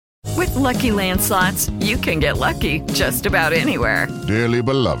Lucky Land Slots, you can get lucky just about anywhere. Dearly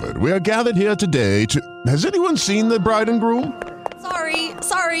beloved, we are gathered here today to... Has anyone seen the bride and groom?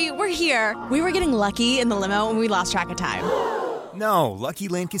 Sorry, we're here. We were getting lucky in the limo and we lost track of time. No, Lucky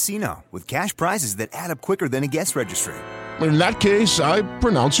Land Casino, with cash prizes that add up quicker than a guest registry. In that case, I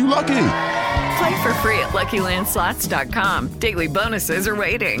pronounce you lucky. Play for free at LuckyLandSlots.com. Daily bonuses are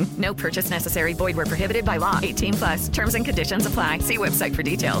waiting. No purchase necessary. Void where prohibited by law. 18+. Terms and conditions apply. See website for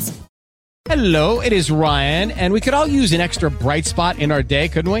details. Hello, it is Ryan, and we could all use an extra bright spot in our day,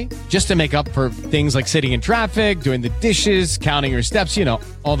 couldn't we? Just to make up for things like sitting in traffic, doing the dishes, counting your steps,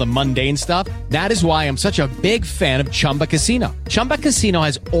 all the mundane stuff. That is why I'm such a big fan of Chumba Casino. Chumba Casino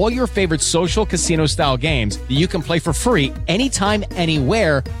has all your favorite social casino-style games that you can play for free anytime,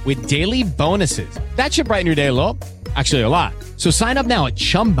 anywhere with daily bonuses. That should brighten your day a little. Actually, a lot. So sign up now at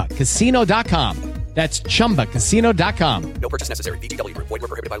ChumbaCasino.com. That's ChumbaCasino.com. No purchase necessary. VGW Group. Void where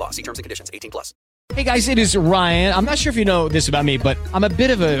prohibited by law. See terms and conditions. 18+. Hey guys, it is Ryan. I'm not sure if you know this about me, but I'm a bit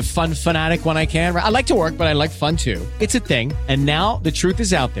of a fun fanatic when I can. I like to work, but I like fun too. It's a thing. And now the truth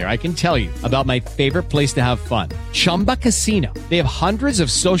is out there. I can tell you about my favorite place to have fun. Chumba Casino. They have hundreds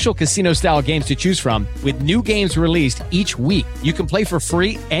of social casino style games to choose from with new games released each week. You can play for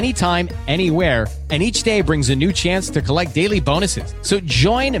free anytime, anywhere. And each day brings a new chance to collect daily bonuses. So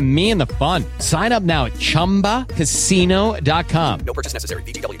join me in the fun. Sign up now at ChumbaCasino.com. No purchase necessary.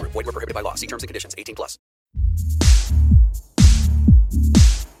 VGW Group. Void where prohibited by law. See terms and conditions. 18+.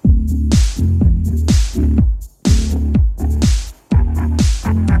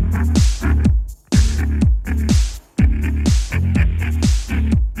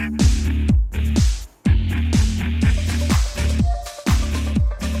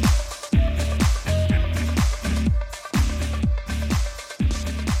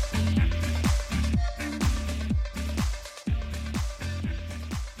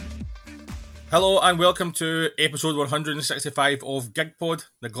 Hello and welcome to episode 165 of Gigpod,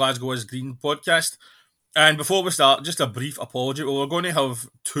 the Glasgow is Green podcast. And before we start, just a brief apology. Well, we're going to have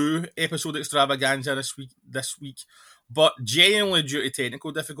 2 episode extravaganza this week, but genuinely due to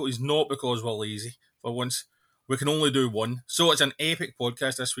technical difficulties, not because we're lazy. For once, we can only do 1. So it's an epic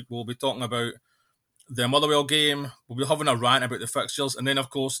podcast this week. We'll be talking about the Motherwell game, we'll be having a rant about the fixtures, and then of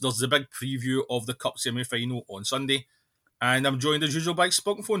course there's the big preview of the Cup semi-final on Sunday. And I'm joined as usual by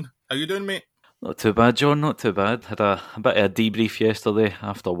Spunkphone. How you doing, mate? Not too bad, John, not too bad. Had a bit of a debrief yesterday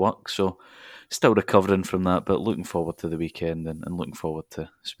after work, so still recovering from that, but looking forward to the weekend and looking forward to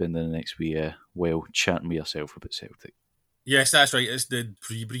spending the next wee while chatting with yourself about Celtic. Yes, that's right, it's the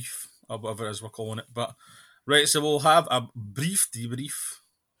Prebrief, or whatever it is we're calling it. But right, so we'll have a brief debrief,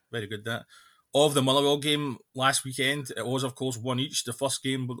 very good that, of the Motherwell game last weekend. It was, of course, 1 each. The first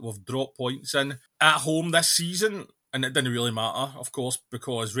game we've dropped points in at home this season. And it didn't really matter, of course,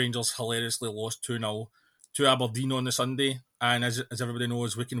 because Rangers hilariously lost 2-0 to Aberdeen on the Sunday. And as everybody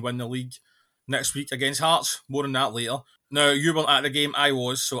knows, we can win the league next week against Hearts. More on that later. Now, you weren't at the game, I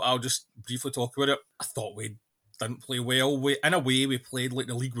was, so I'll just briefly talk about it. I thought we didn't play well. In a way, we played like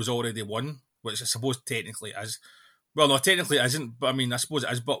the league was already won, which I suppose technically is. Well, no, technically it isn't, but I mean, I suppose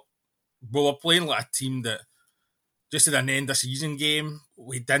it is. But we were playing like a team that just at an end of season game,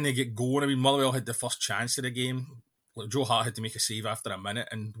 we didn't get going. I mean, Motherwell had the first chance of the game. Like Joe Hart had to make a save after a minute,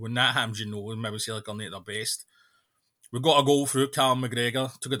 and when that happens, maybe Celtic are not at their best. We got a goal through Callum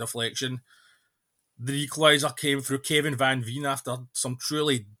McGregor, took a deflection. The equaliser came through Kevin Van Veen after some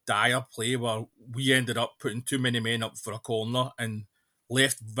truly dire play where we ended up putting too many men up for a corner and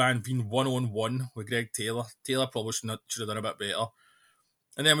left Van Veen 1-on-1 with Greg Taylor. Taylor probably should have done a bit better.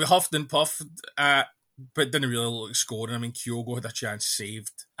 And then we huffed and puffed, but didn't really look like scoring. I mean, Kyogo had a chance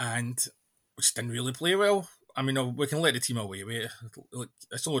saved, and we just didn't really play well. I mean, we can let the team away with it.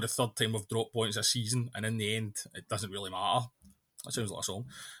 It's only the third time we've dropped points this season, and in the end, it doesn't really matter. That sounds like a song.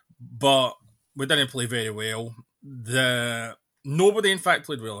 But we didn't play very well. Nobody, in fact,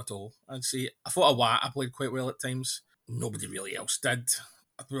 played well at all. I'd say I thought Awata played quite well at times. Nobody really else did.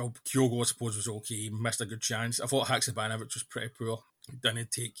 Well, Kyogo, I suppose, was okay. He missed a good chance. I thought Haksabanovic was pretty poor. He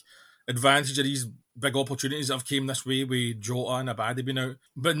didn't take advantage of these big opportunities that have came this way with Jota and Abadi being out.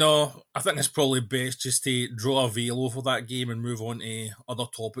 But no, I think it's probably best just to draw a veil over that game and move on to other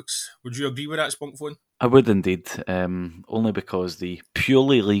topics. Would you agree with that, Spunkphone? I would indeed, only because the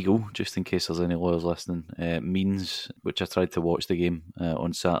purely legal, just in case there's any lawyers listening, means, which I tried to watch the game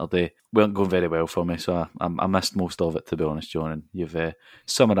on Saturday, weren't going very well for me, so I missed most of it, to be honest, John, and you've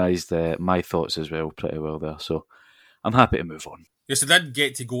summarised my thoughts as well pretty well there, so I'm happy to move on. Yes, I did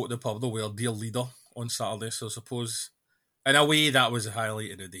get to go to the pub though with our dear leader on Saturday, so I suppose in a way that was the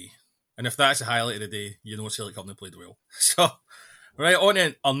highlight of the day. And if that's the highlight of the day, Celtic haven't played well. So Right, on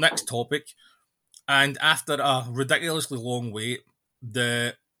to our next topic. And after a ridiculously long wait,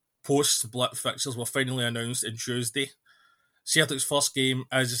 the post-split fixtures were finally announced on Tuesday. Celtic's first game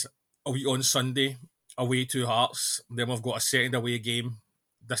is a week on Sunday, away to Hearts. Then we've got a second away game,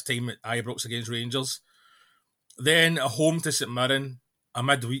 this time at Ibrox against Rangers. Then a home to St Mirren, a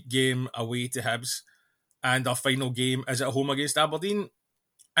midweek game away to Hibs, and our final game is at home against Aberdeen.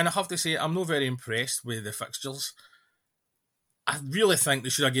 And I have to say, I'm not very impressed with the fixtures. I really think they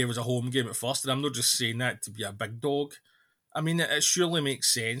should have gave us a home game at first, and I'm not just saying that to be a big dog. I mean, it surely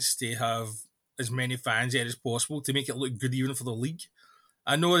makes sense to have as many fans there as possible to make it look good even for the league.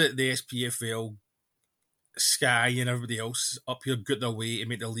 I know that the SPFL, Sky and everybody else up here got their way to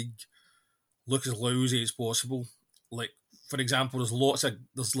make the league look as lousy as possible. Like, for example,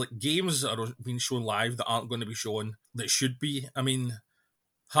 there's games that are being shown live that aren't going to be shown that should be. I mean,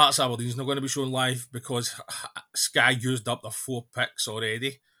 Hearts Aberdeen's not going to be shown live because Sky used up their 4 picks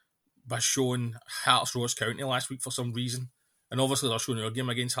already by showing Hearts Ross County last week for some reason. And obviously they're showing our game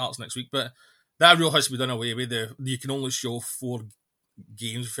against Hearts next week, but that rule has to be done away with. You can only show 4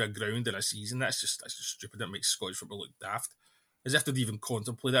 games for a ground in a season. That's just stupid. That makes Scottish football look daft. As if they'd even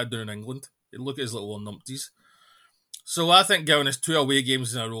contemplate that down in England. They'd look at his little numpties. So I think giving us 2 away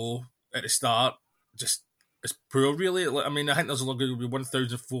games in a row at the start just is poor, really. I mean, I think there's going to be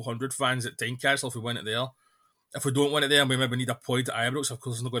 1,400 fans at Tynecastle if we win it there. If we don't win it there, we maybe need a point at Ibrox. Of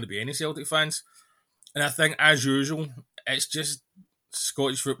course, there's not going to be any Celtic fans. And I think, as usual, it's just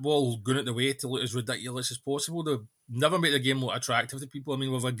Scottish football going out the way to look as ridiculous as possible. They've never made the game look attractive to people. I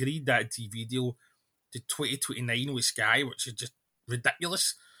mean, we've agreed that TV deal to 2029 with Sky, which is just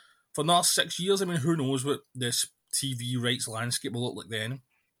ridiculous. For the last 6 years, I mean, who knows what this TV rights landscape will look like then.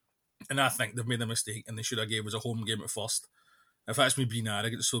 And I think they've made a mistake and they should have gave us a home game at first. If that's me being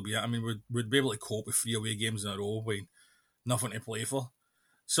arrogant, so be it. I mean, we'd be able to cope with 3 away games in a row with nothing to play for.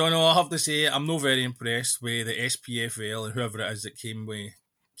 So, no, I have to say, I'm not very impressed with the SPFL and whoever it is that came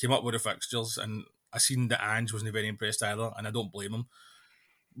up with the fixtures. And I seen that Ange wasn't very impressed either, and I don't blame him.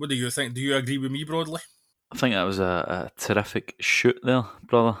 What do you think? Do you agree with me broadly? I think that was a terrific shoot there,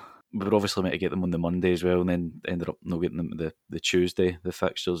 brother. We were obviously meant to get them on the Monday as well, and then ended up not getting them the Tuesday, the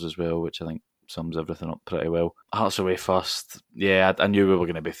fixtures as well, which I think sums everything up pretty well. Hearts away first. Yeah, I knew we were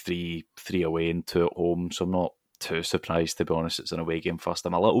going to be three away and 2 at home, so I'm not too surprised, to be honest. It's an away game first.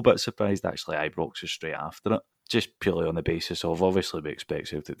 I'm a little bit surprised, actually, Ibrox is straight after it, just purely on the basis of, obviously, we expect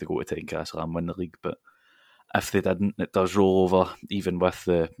Celtic to go to Tynecastle and win the league, but if they didn't, it does roll over, even with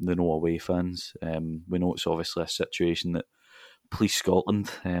the no away fans. We know it's obviously a situation that Police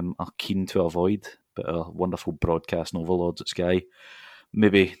Scotland are keen to avoid, but our wonderful broadcasting overlords at Sky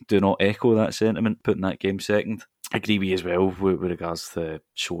maybe do not echo that sentiment, putting that game second. I agree with you as well with regards to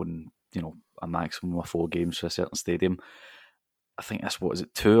showing, a maximum of 4 games for a certain stadium. I think that's,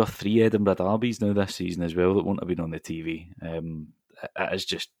 2 or 3 Edinburgh derbies now this season as well that won't have been on the TV. It is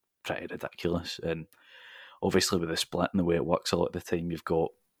just pretty ridiculous. And obviously with the split and the way it works a lot of the time, you've got,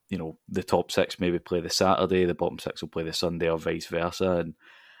 the top 6 maybe play the Saturday, the bottom 6 will play the Sunday or vice versa. And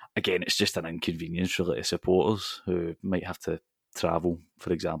again, it's just an inconvenience really to supporters who might have to travel,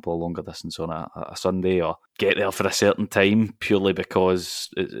 for example, a longer distance on a Sunday or get there for a certain time purely because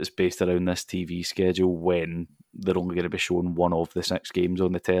it's based around this TV schedule when they're only going to be showing 1 of the 6 games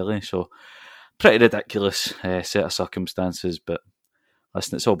on the telly. So pretty ridiculous set of circumstances, but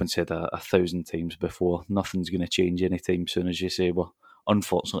listen, it's all been said 1,000 times before. Nothing's going to change anytime soon, as you say. We're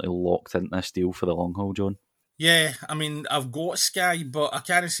unfortunately locked into this deal for the long haul, John. Yeah, I mean, I've got Sky, but I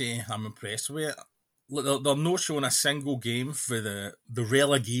can't say I'm impressed with it. They're not showing a single game for the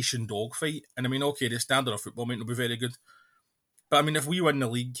relegation dogfight. And I mean, okay, the standard of football might not be very good. But I mean, if we win the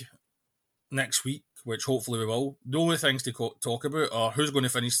league next week, which hopefully we will, the only things to talk about are who's going to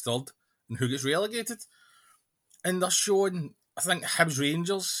finish third and who gets relegated. And they're showing, I think, Hibs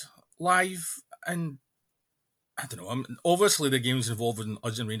Rangers live. And I don't know, obviously the games involving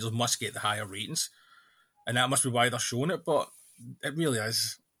us and Rangers must get the higher ratings. And that must be why they're showing it. But it really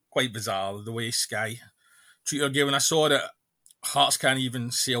is quite bizarre the way Sky treat our game. And I saw that Hearts can't even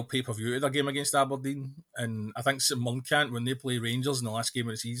sell pay-per-view to their game against Aberdeen, and I think St Mirren can't when they play Rangers in the last game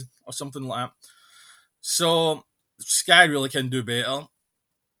of the season or something like that. So Sky really can do better.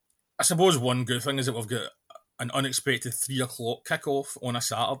 I suppose one good thing is that we've got an unexpected 3 o'clock kickoff on a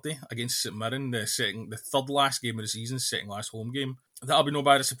Saturday against St Mirren, the third last game of the season, second last home game. That'll be no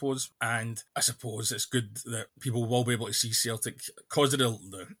bad, I suppose. And I suppose it's good that people will be able to see Celtic because of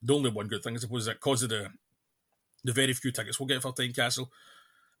the only one good thing, I suppose, is that because of the very few tickets we'll get for Tynecastle,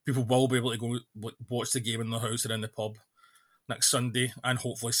 people will be able to go watch the game in their house or in the pub next Sunday and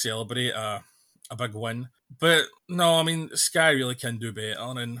hopefully celebrate a a big win. But no, I mean, Sky really can do better,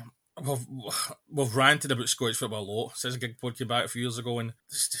 and we've ranted about Scottish football a lot since Gigpod came back a few years ago, and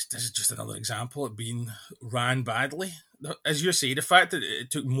this is just another example of being ran badly. As you say, the fact that it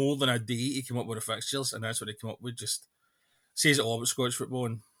took more than a day to come up with the fixtures, and that's what they came up with, just says it all about Scottish football,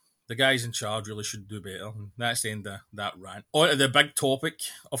 and the guys in charge really should do better. And that's the end of that rant. On to the big topic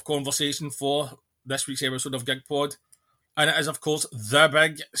of conversation for this week's episode of Gigpod, and it is, of course, the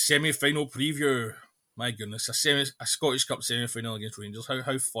big semi-final preview. My goodness, a Scottish Cup semi-final against Rangers.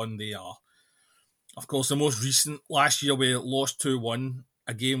 How fun they are. Of course, the most recent, last year we lost 2-1,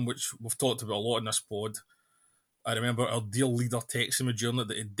 a game which we've talked about a lot in this pod. I remember our dear leader texting me during it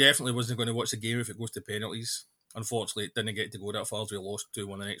that he definitely wasn't going to watch the game if it goes to penalties. Unfortunately, it didn't get to go that far as we lost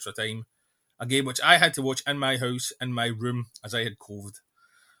 2-1 in extra time. A game which I had to watch in my house, in my room, as I had COVID.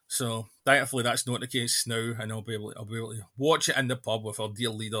 So, thankfully, that's not the case now, and I'll be able to watch it in the pub with our dear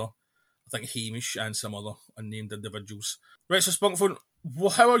leader, I think Hamish, and some other unnamed individuals. Right, so Spunkphone,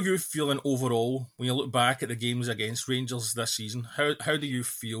 how are you feeling overall when you look back at the games against Rangers this season? How do you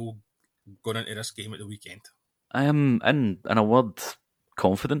feel going into this game at the weekend? I am, in a word,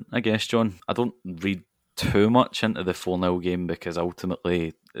 confident, I guess, John. I don't read too much into the 4-0 game because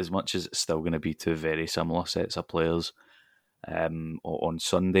ultimately, as much as it's still going to be two very similar sets of players on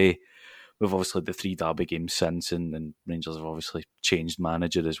Sunday, we've obviously had the 3 derby games since, and Rangers have obviously changed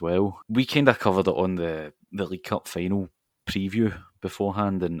manager as well. We kind of covered it on the League Cup final preview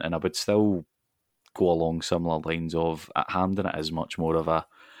beforehand, and I would still go along similar lines of at Hampden it is much more of a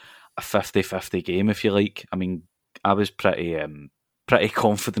 50-50 game, if you like. I mean, I was pretty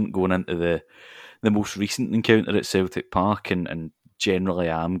confident going into the most recent encounter at Celtic Park, and generally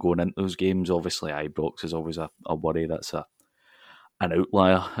I am going into those games. Obviously, Ibrox is always a worry. That's an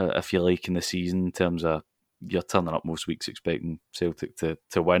outlier, if you like, in the season in terms of you're turning up most weeks expecting Celtic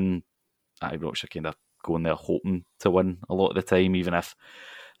to win. Ibrox are kind of going there hoping to win a lot of the time, even if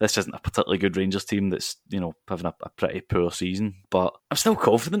this isn't a particularly good Rangers team that's, having a pretty poor season. But I'm still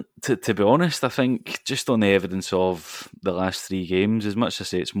confident, to be honest. I think just on the evidence of the last 3 games, as much as I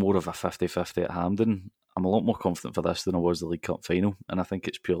say it's more of a 50-50 at Hampden, I'm a lot more confident for this than I was the League Cup final. And I think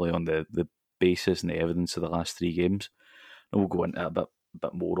it's purely on the basis and the evidence of the last 3 games. And we'll go into it a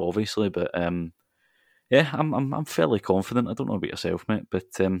bit more, obviously, but yeah, I'm fairly confident. I don't know about yourself, mate, but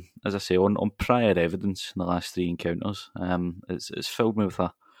as I say, on prior evidence in the last 3 encounters, it's filled me with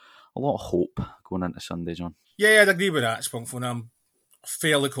a lot of hope going into Sunday, John. Yeah, I'd agree with that, Spunkphone. I'm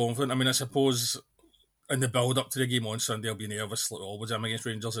fairly confident. I mean, I suppose in the build-up to the game on Sunday, I'll be nervous like always am against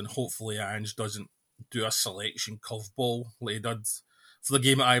Rangers, and hopefully Ange doesn't do a selection curveball like he did for the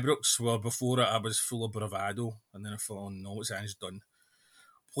game at Ibrox, where before it I was full of bravado, and then I thought, oh no, what's Ange done?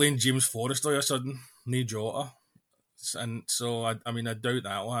 Playing James Forrest all of a sudden, no Jota. And so, I doubt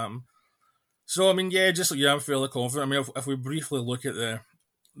that will happen. So, I mean, yeah, just like you, I'm fairly confident. I mean, if we briefly look at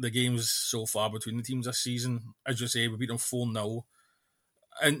the games so far between the teams this season, as you say, we beat them 4-0.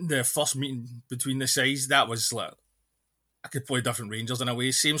 And the first meeting between the sides, that was like, I could play different Rangers in a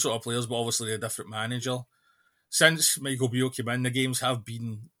way. Same sort of players, but obviously a different manager. Since Michael Beale came in, the games have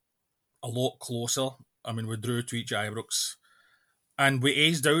been a lot closer. I mean, we drew to each Ibrox. And we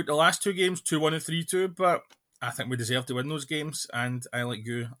aged out the last 2 games, 2-1 and 3-2, but I think we deserve to win those games, and I, like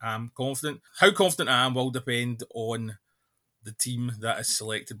you, am confident. How confident I am will depend on the team that is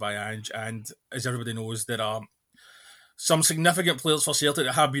selected by Ange, and as everybody knows, there are some significant players for Celtic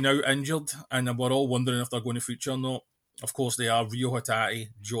that have been out injured, and we're all wondering if they're going to feature or not. Of course, they are Rio Hatate,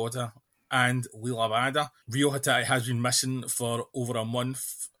 Jota, and Lila Abada. Rio Hatate has been missing for over a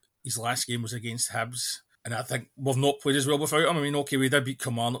month. His last game was against Hibs. And I think we've not played as well without him. I mean, okay, we did beat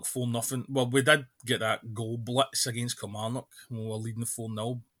Kilmarnock 4-0. Well, we did get that goal blitz against Kilmarnock when we were leading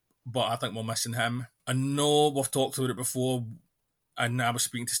 4-0. But I think we're missing him. I know we've talked about it before, and I was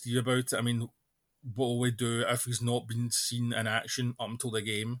speaking to Steve about it. I mean, what will we do if he's not been seen in action up until the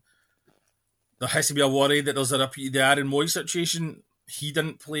game? There has to be a worry that there's a repeat of the Aaron Moy situation. He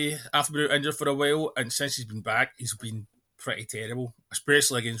didn't play after being injured for a while, and since he's been back, he's been pretty terrible,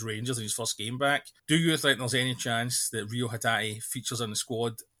 especially against Rangers in his first game back. Do you think there's any chance that Rio Hatate features in the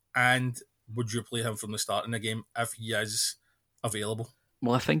squad, and would you play him from the start in the game if he is available?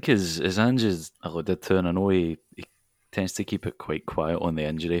 Well, I think as Ange has alluded to, and I know he tends to keep it quite quiet on the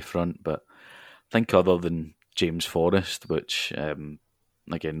injury front, but I think other than James Forrest, which, again,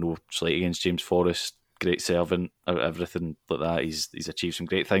 no slight against James Forrest, great servant, everything like that, he's achieved some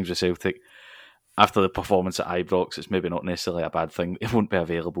great things with Celtic. After the performance at Ibrox, it's maybe not necessarily a bad thing. It won't be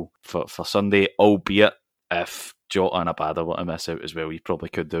available for Sunday, albeit if Jota and Abada were to miss out as well, he probably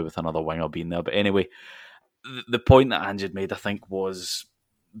could do with another winger being there. But anyway, the point that Ange had made, I think, was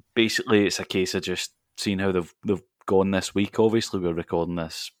basically it's a case of just seeing how they've gone this week. Obviously, we're recording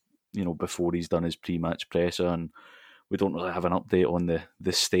this, before he's done his pre-match presser, and we don't really have an update on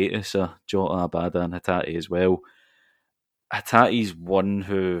the status of Jota, Abada and Hatate as well. Hatate's one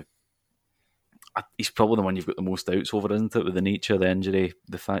who, he's probably the one you've got the most doubts over, isn't it, with the nature of the injury,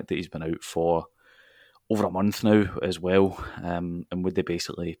 the fact that he's been out for over a month now as well, and would they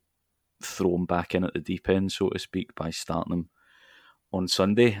basically throw him back in at the deep end, so to speak, by starting him on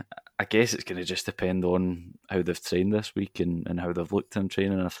Sunday? I guess it's going to just depend on how they've trained this week and how they've looked in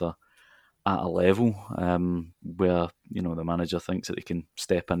training, if they're at a level where, the manager thinks that he can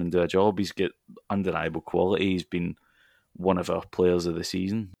step in and do a job. He's got undeniable quality. He's been one of our players of the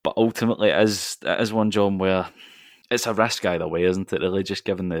season. But ultimately, it is one, John, where it's a risk either way, isn't it, really, just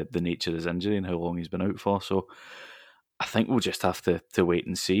given the nature of his injury and how long he's been out for. So I think we'll just have to wait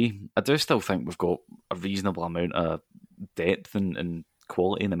and see. I do still think we've got a reasonable amount of depth and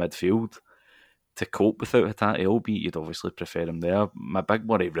quality in the midfield to cope without Hatate, albeit you'd obviously prefer him there. My big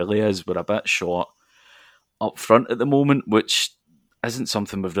worry really is we're a bit short up front at the moment, which isn't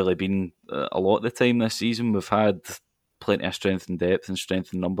something we've really been a lot of the time this season. We've had plenty of strength and depth and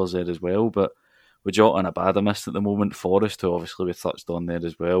strength in numbers there as well, but with Jota and Abada missed at the moment, Forrest, who obviously we touched on there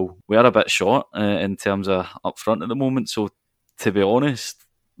as well, we are a bit short in terms of up front at the moment. So to be honest,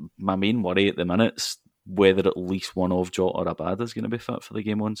 my main worry at the minute's whether at least one of Jota or Abada is going to be fit for the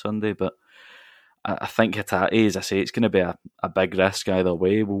game on Sunday. But I think Hatate, as I say, it's going to be a big risk either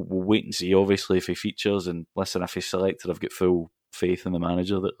way. We'll wait and see, obviously, if he features. And listen, if he's selected, I've got full faith in the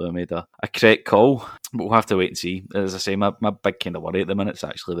manager that they made a correct call. But we'll have to wait and see. As I say, my big kind of worry at the minute is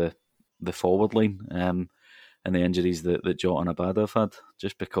actually the forward line and the injuries that Jota and Abada have had,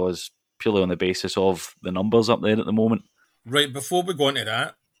 just because purely on the basis of the numbers up there at the moment. Right, before we go into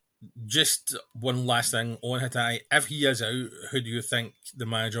that, just one last thing on Hatate. If he is out, who do you think the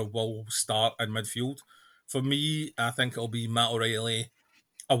manager will start in midfield? For me, I think it'll be Matt O'Reilly,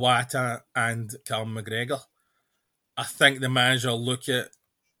 Iwata and Callum McGregor. I think the manager will look at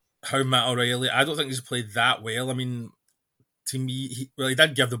how Matt O'Reilly, I don't think he's played that well. I mean, to me, he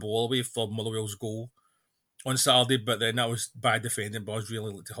did give the ball away for Motherwell's goal on Saturday, but then that was bad defending. But I was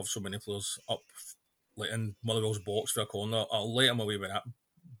really like to have so many players up in Motherwell's box for a corner. I'll let him away with that.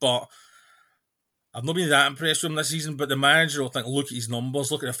 But I've not been that impressed with him this season. But the manager will think, look at his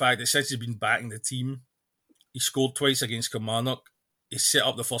numbers, look at the fact that since he's been back in the team, he scored twice against Kilmarnock, he set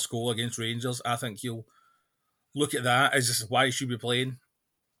up the first goal against Rangers. I think he'll look at that as why he should be playing.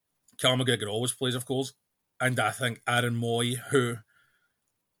 Callum McGregor always plays, of course. And I think Aaron Moy, who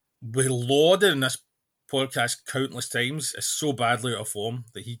we lauded in this podcast countless times, is so badly out of form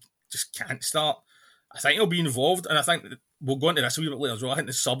that he just can't start. I think he'll be involved, and I think we'll go into this a wee bit later as well. I think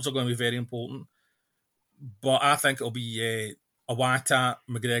the subs are going to be very important. But I think it'll be Iwata,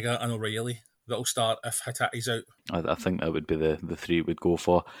 McGregor and O'Reilly that'll start if Hatate's out. I think that would be the three we'd go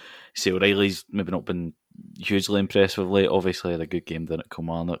for. See, O'Reilly's maybe not been hugely impressive late. Obviously had a good game down at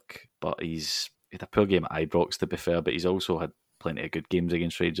Kilmarnock, but he had a poor game at Ibrox, to be fair, but he's also had plenty of good games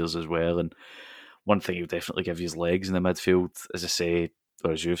against Rangers as well. And one thing he'll definitely give you his legs in the midfield, as I say,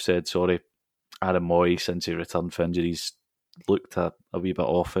 or as you've said, sorry, Aaron Moy, since he returned for injury, he's looked a wee bit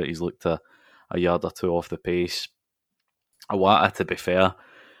off it. He's looked a yard or two off the pace. Iwata, to be fair,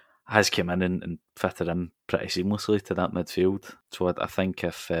 has come in and fitted in pretty seamlessly to that midfield. So I think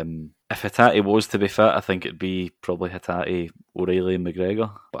if Hatate was to be fit, I think it'd be probably Hatate, O'Reilly and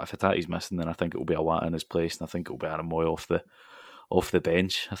McGregor. But if Hatate's missing, then I think it'll be Iwata in his place, and I think it'll be Aaron Moy off the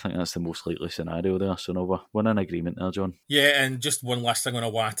bench. I think that's the most likely scenario there. So no, we're in agreement there, John. Yeah, and just one last thing on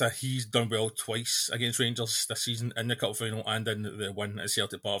Iwata. He's done well twice against Rangers this season, in the cup final and in the win at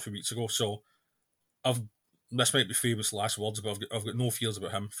Celtic Park a few weeks ago. So this might be famous last words, but I've got no fears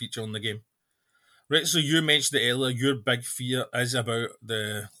about him featuring in the game. Right, so you mentioned it earlier, your big fear is about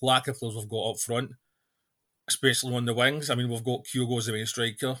the lack of players we've got up front, especially on the wings. I mean, we've got Kyogo as the main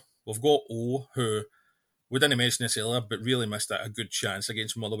striker. We've got O, who we didn't mention this earlier, but really missed a good chance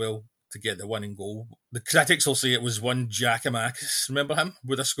against Motherwell to get the winning goal. The critics will say it was one Giakoumakis, remember him,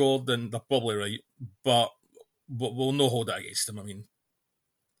 would have scored, and they're probably right, but we'll no hold that against him. I mean,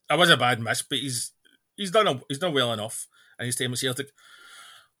 it was a bad miss, but he's done well enough in his time at Celtic.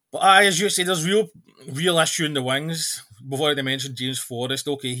 But as you say, there's real issue in the wings. We've already mentioned James Forrest.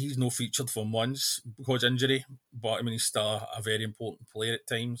 Okay, he's no featured for months because injury, but I mean he's still a very important player at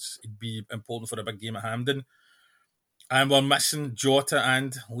times. He'd be important for a big game at Hampden. And we're missing Jota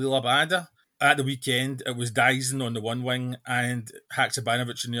and Lila Bada. At the weekend, it was Dyson on the one wing and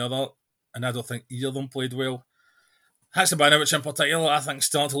Haksabanovic on the other, and I don't think either of them played well. Haksabanovic in particular, I think,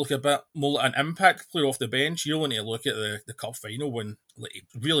 starting to look a bit more like an impact player off the bench. You only need to look at the cup final when he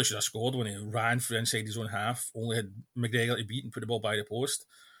really should have scored when he ran through inside his own half, only had McGregor to beat and put the ball by the post.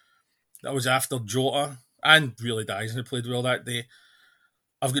 That was after Jota and really Dyson who played well that day.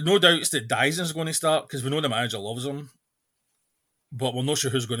 I've got no doubts that Dyson's going to start because we know the manager loves him, but we're not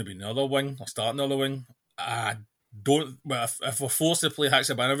sure who's going to be in the other wing or start in the other wing. I don't. Well, if we're forced to play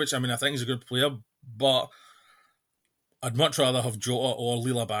Haksabanovic, I mean, I think he's a good player, but I'd much rather have Jota or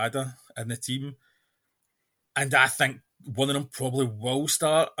Lila Bada in the team. And I think one of them probably will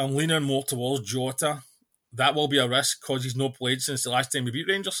start. I'm leaning more towards Jota. That will be a risk because he's not played since the last time we beat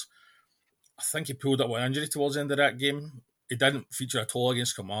Rangers. I think he pulled up with injury towards the end of that game. He didn't feature at all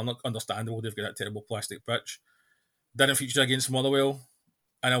against Kilmarnock. Understandable, they've got that terrible plastic pitch. Didn't feature against Motherwell.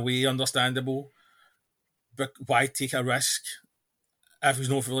 In a way, understandable. But why take a risk if he's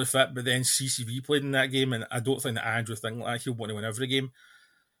not fully fit? But then CCV played in that game, and I don't think that Andrew think like that. He'll want to win every game.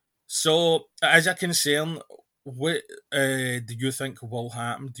 So, as a concern, what do you think will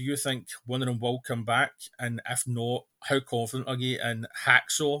happen? Do you think one of them will come back? And if not, how confident are you in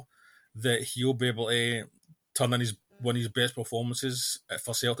Hacksaw that he'll be able to turn in one of his best performances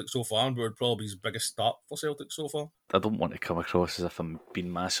for Celtic so far, and would probably be his biggest start for Celtic so far? I don't want to come across as if I'm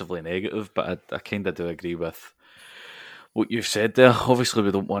being massively negative, but I kind of do agree with what you've said there. Obviously,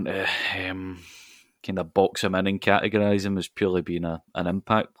 we don't want to kind of box him in and categorise him as purely being an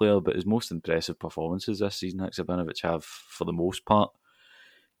impact player, but his most impressive performances this season, Haksabanovic, have, for the most part,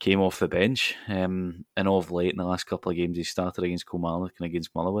 came off the bench. And of late, in the last couple of games he started against Kilmarnock and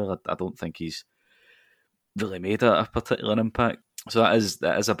against Motherwell, I don't think he's really made a particular impact. So that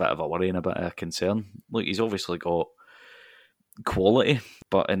is a bit of a worry and a bit of a concern. Look, he's obviously got quality,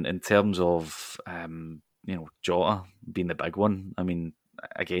 but in terms of Jota being the big one, I mean,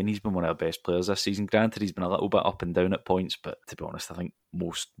 again, he's been one of our best players this season. Granted, he's been a little bit up and down at points, but to be honest, I think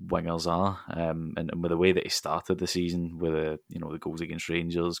most wingers are. And with the way that he started the season, with the goals against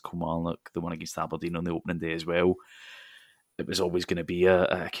Rangers, Kilmarnock, the one against Aberdeen on the opening day as well, it was always going to be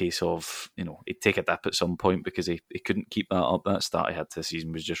a case of, he'd take a dip at some point because he couldn't keep that up. That start he had to the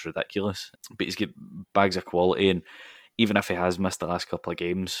season was just ridiculous. But he's got bags of quality, and even if he has missed the last couple of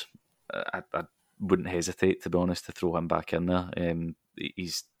games, I wouldn't hesitate, to be honest, to throw him back in there.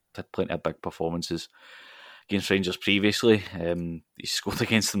 He's had plenty of big performances against Rangers previously. He's scored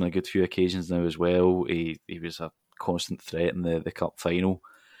against them on a good few occasions now as well. He was a constant threat in the cup final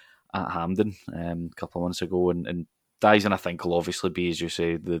at Hampden a couple of months ago, and Dyson, I think, will obviously be, as you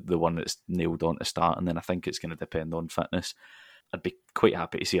say, the one that's nailed on to start, and then I think it's going to depend on fitness. I'd be quite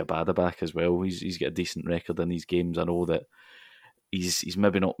happy to see Abada back as well. He's got a decent record in these games. I know that he's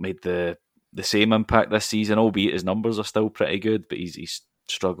maybe not made the same impact this season, albeit his numbers are still pretty good, but he's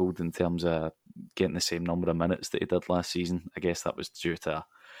struggled in terms of getting the same number of minutes that he did last season. I guess that was due to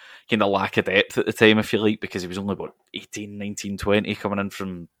kind of lack of depth at the time, if you like, because he was only about 18, 19, 20 coming in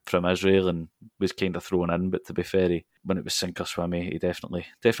from Israel and was kind of thrown in. But to be fair, when it was sink or swim, he definitely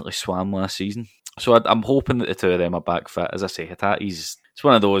swam last season. So I'm hoping that the two of them are back fit. As I say, Hatate's, it's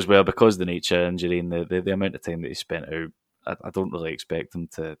one of those where, because of the nature of injury and the amount of time that he spent out, I don't really expect him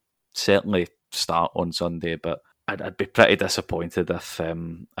to certainly start on Sunday, but I'd be pretty disappointed if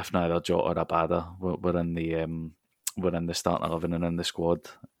neither Jota or Abada were in the starting 11 and in the squad.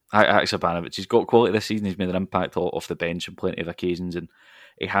 Haksabanovic, he's got quality this season. He's made an impact off the bench on plenty of occasions, and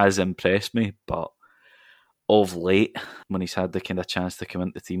he has impressed me. But of late, when he's had the kind of chance to come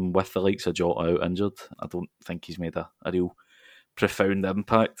into the team with the likes of Jota out injured, I don't think he's made a real profound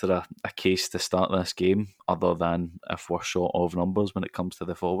impact or a case to start this game, other than if we're short of numbers when it comes to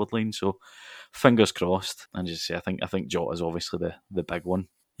the forward line. So fingers crossed. And just say, I think Jota is obviously the big one.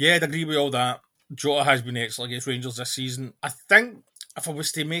 Yeah, I'd agree with all that. Jota has been excellent against Rangers this season. I think if I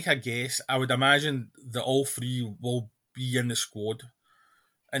was to make a guess, I would imagine that all three will be in the squad.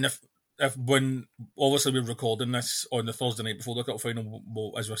 And if when, obviously we're recording this on the Thursday night before the cup final,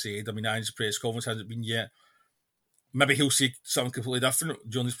 well, as we said, I mean, Ange's press conference hasn't been yet. Maybe he'll say something completely different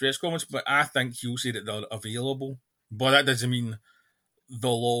during his press conference, but I think he'll say that they're available. But that doesn't mean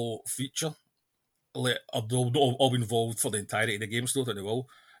they'll all feature. Or they'll all be involved for the entirety of the game, still think they will.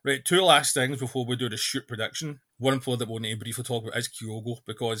 Right, two last things before we do the shoot prediction. One player that we'll need to briefly talk about is Kyogo,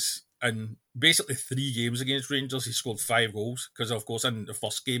 because in basically 3 games against Rangers, he scored 5 goals, because of course in the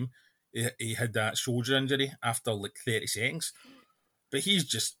first game, he had that shoulder injury after like 30 seconds. But he's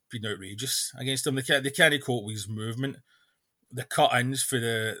just been outrageous against them. They can't cope with his movement. The cut-ins for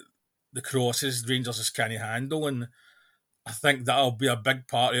the crosses, Rangers just can't handle, and I think that'll be a big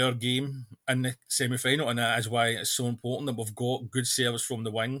part of our game in the semi-final, and that is why it's so important that we've got good service from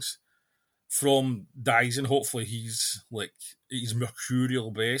the wings. from Dyson. Hopefully he's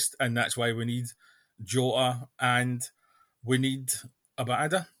mercurial best, and that's why we need Jota and we need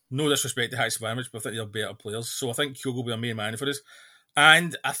Abada. No disrespect to Haksabanovic, but I think they're better players. So I think Kyogo will be a main man for us.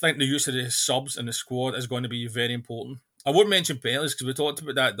 And I think the use of the subs in the squad is going to be very important. I won't mention penalties because we talked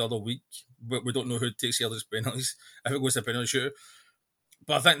about that the other week, but we don't know who takes the other penalties if it goes to penalty shooter.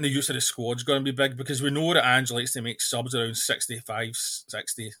 But I think the use of the squad is going to be big because we know that Ange likes to make subs around 65,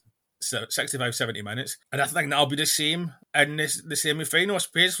 70 minutes. And I think that'll be the same in the semi-final,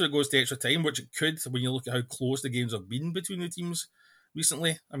 especially if it goes to extra time, which it could when you look at how close the games have been between the teams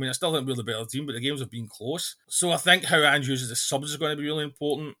recently. I mean, I still think we're the better team, but the games have been close. So I think how Ange uses the subs is going to be really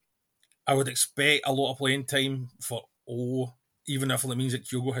important. I would expect a lot of playing time for even if it means that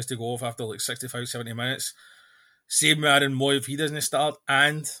Kyogo has to go off after 65, 70 minutes. Same with Aaron Moy if he doesn't start.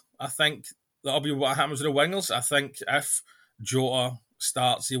 And I think that'll be what happens with the wingers. I think if Jota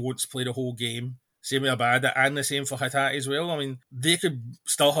starts, he won't play the whole game. Same with Abada and the same for Hatate as well. I mean, they could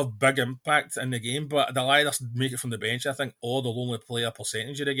still have big impact in the game, but they'll either make it from the bench, I think, or they'll only play a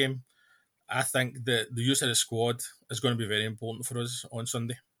percentage of the game. I think that the use of the squad is going to be very important for us on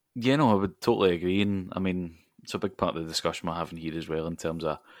Sunday. Yeah, no, I would totally agree. And I mean, it's a big part of the discussion we're having here as well in terms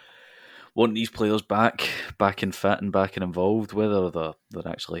of wanting these players back and fit and back and involved, whether they're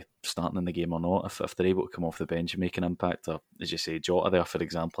actually starting in the game or not. If they're able to come off the bench and make an impact, or as you say, Jota there, for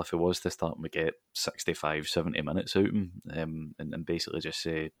example, if he was to start and we get 65, 70 minutes out of him, and basically just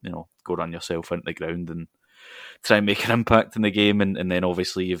say, go run yourself into the ground and try and make an impact in the game, and then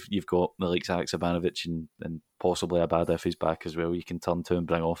obviously you've got the likes of Haksabanovic and possibly Abada if he's back as well, you can turn to and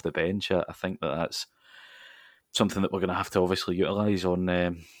bring off the bench. I think that's something that we're going to have to obviously utilise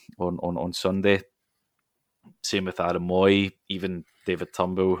on Sunday. Same with Aaron Moy, even David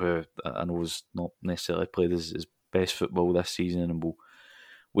Turnbull, who I know has not necessarily played his best football this season, and we'll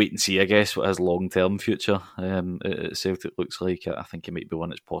wait and see, I guess, what his long-term future at Celtic looks like. I think he might be one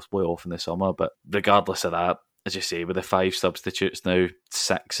that's possibly off in the summer, but regardless of that, as you say, with the 5 substitutes now,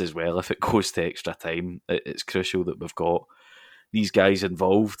 6 as well, if it goes to extra time, it's crucial that we've got these guys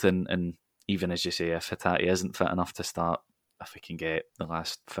involved, and even as you say, if Hatate isn't fit enough to start, if we can get the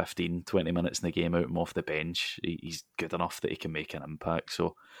last 15, 20 minutes in the game out him off the bench, he's good enough that he can make an impact.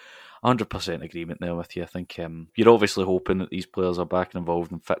 So 100% agreement there with you. I think you're obviously hoping that these players are back and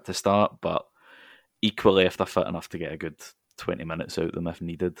involved and fit to start, but equally, if they're fit enough to get a good 20 minutes out of them if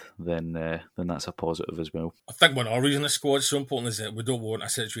needed, then that's a positive as well. I think one other reason the squad's so important is that we don't want a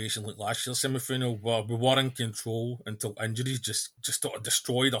situation like last year's semi-final where we were in control until injuries just sort of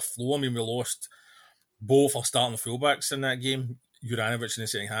destroyed our flow. I mean, we lost both our starting fullbacks in that game, Juranovic in the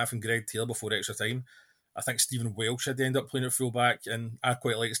second half and Greg Taylor before extra time. I think Stephen Welsh had ended up playing at fullback, and I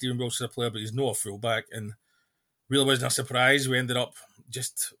quite like Stephen Welsh as a player, but he's not a fullback, and really wasn't a surprise. We ended up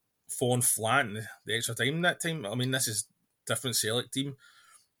just falling flat in the extra time that time. I mean, this is different Celtic team,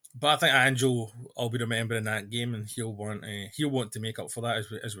 but I think Angel will be remembering that game, and he'll want to make up for that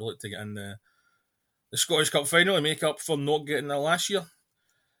as we look to get in the Scottish Cup final and make up for not getting there last year.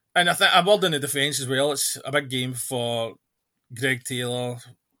 And I think a word in the defence as well. It's a big game for Greg Taylor,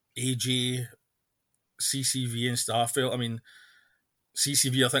 AJ, CCV and Starfelt. I mean,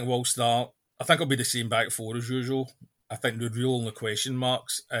 CCV I think will start. I think it'll be the same back four as usual. I think the real only question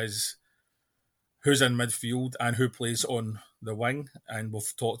marks is who's in midfield and who plays on the wing, and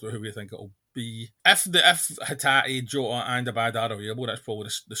we've talked about who we think it'll be. If Hatate, Jota and Abada are available, that's probably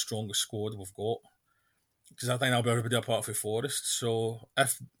the strongest squad we've got, because I think that'll be everybody apart from Forest. So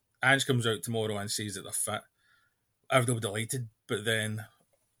if Ange comes out tomorrow and says that they're fit, I would be delighted, but then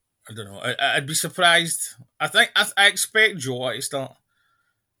I don't know, I'd be surprised. I expect Jota to start,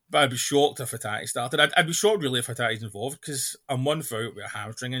 but I'd be shocked if Hatate started. I'd be shocked really if Hatate's involved, because a month out with a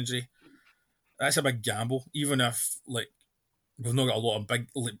hamstring injury, that's a big gamble. Even if we've not got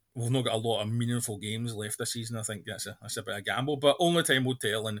a lot of meaningful games left this season, I think that's a bit of a gamble. But only time will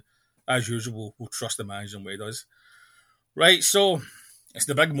tell, and as usual, we'll trust the manager in what he does. Right, so it's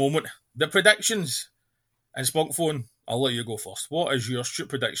the big moment, the predictions. And Spunkphone, I'll let you go first. What is your shoot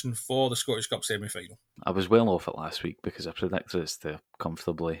prediction for the Scottish Cup semi-final? I was well off it last week because I predicted us to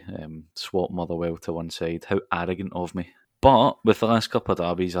comfortably swap Motherwell to one side. How arrogant of me. But with the last couple of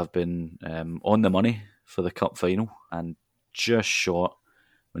derbies, I've been on the money for the cup final and just short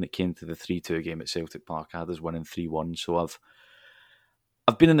when it came to the 3-2 game at Celtic Park. I had us winning 3-1, so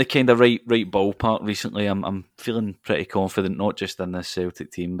I've been in the kind of right ballpark recently. I'm feeling pretty confident, not just in this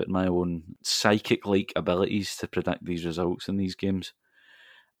Celtic team, but my own psychic-like abilities to predict these results in these games.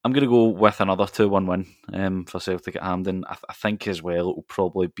 I'm going to go with another 2-1 win for Celtic at Hampden. I think as well it will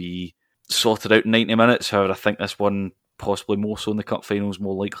probably be sorted out in 90 minutes. However, I think this one possibly more so in the cup finals,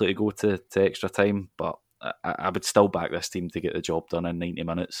 more likely to go to extra time, but I would still back this team to get the job done in 90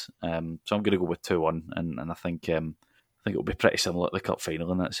 minutes. So I'm going to go with 2-1, and I think it'll be pretty similar to the cup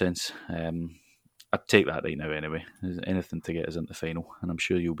final in that sense. I'd take that right now anyway. There's anything to get us into the final, and I'm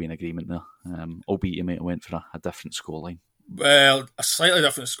sure you'll be in agreement there. Albeit you might have went for a different scoreline. Well, a slightly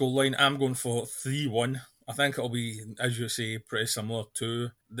different scoreline. I'm going for 3-1. I think it'll be, as you say, pretty similar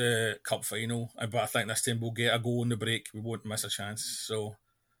to the cup final. But I think this team will get a goal in the break. We won't miss a chance. So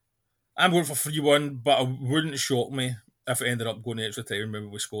I'm going for 3-1, but it wouldn't shock me if it ended up going to extra time. Maybe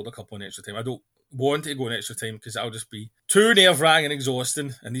we scored a couple in extra time. I don't want it to go in extra time because that'll just be too nerve-wracking and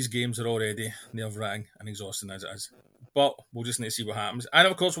exhausting. And these games are already nerve-wracking and exhausting as it is. But we'll just need to see what happens. And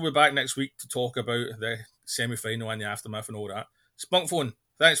of course, we'll be back next week to talk about the semi-final and the aftermath and all that. Spunkphone,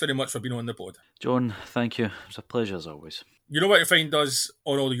 thanks very much for being on the pod. John, thank you. It's a pleasure as always. You know what you find us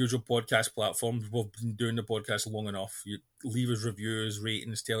on all the usual podcast platforms. We've been doing the podcast long enough. You leave us reviews,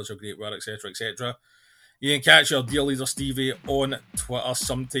 ratings, tell us how great we are, etc., etc. You can catch our dear leader Stevie on Twitter,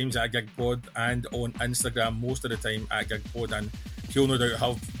 sometimes at Gigpod, and on Instagram most of the time at Gigpod, and he'll no doubt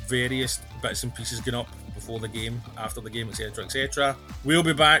have various bits and pieces going up before the game, after the game, etc., etc. We'll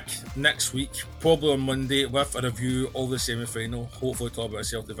be back next week, probably on Monday, with a review of the semi-final, hopefully talk about a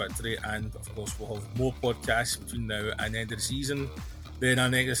Celtic victory, and of course we'll have more podcasts between now and the end of the season. Then our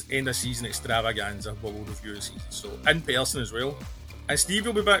next end of season extravaganza, where we'll review the season, so in person as well. And Steve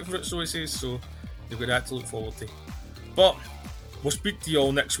will be back for it, so he says, so you've got that to look forward to. But we'll speak to you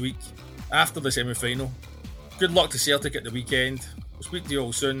all next week after the semi-final. Good luck to Celtic at the weekend. We'll speak to you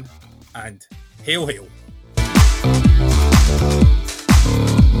all soon, and hail, hail.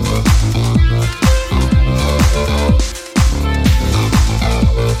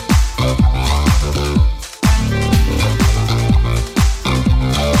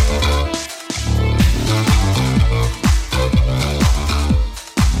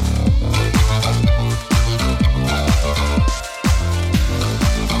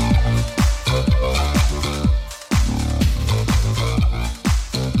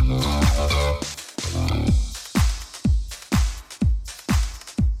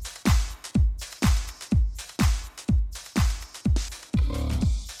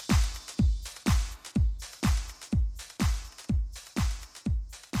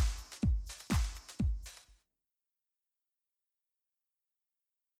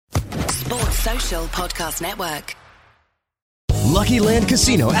 Social Podcast Network. Lucky Land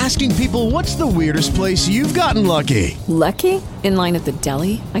Casino, asking people, what's the weirdest place you've gotten lucky? Lucky? In line at the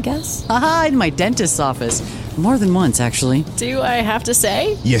deli, I guess? Aha, in my dentist's office. More than once, actually. Do I have to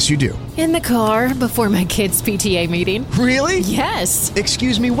say? Yes, you do. In the car before my kids' PTA meeting. Really? Yes.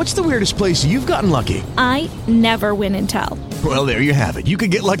 Excuse me, what's the weirdest place you've gotten lucky? I never win and tell. Well, there you have it. You can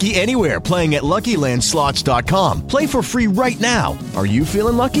get lucky anywhere, playing at LuckyLandSlots.com. Play for free right now. Are you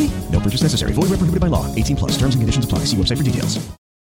feeling lucky? No purchase necessary. Void where prohibited by law. 18+. Terms and conditions apply. See website for details.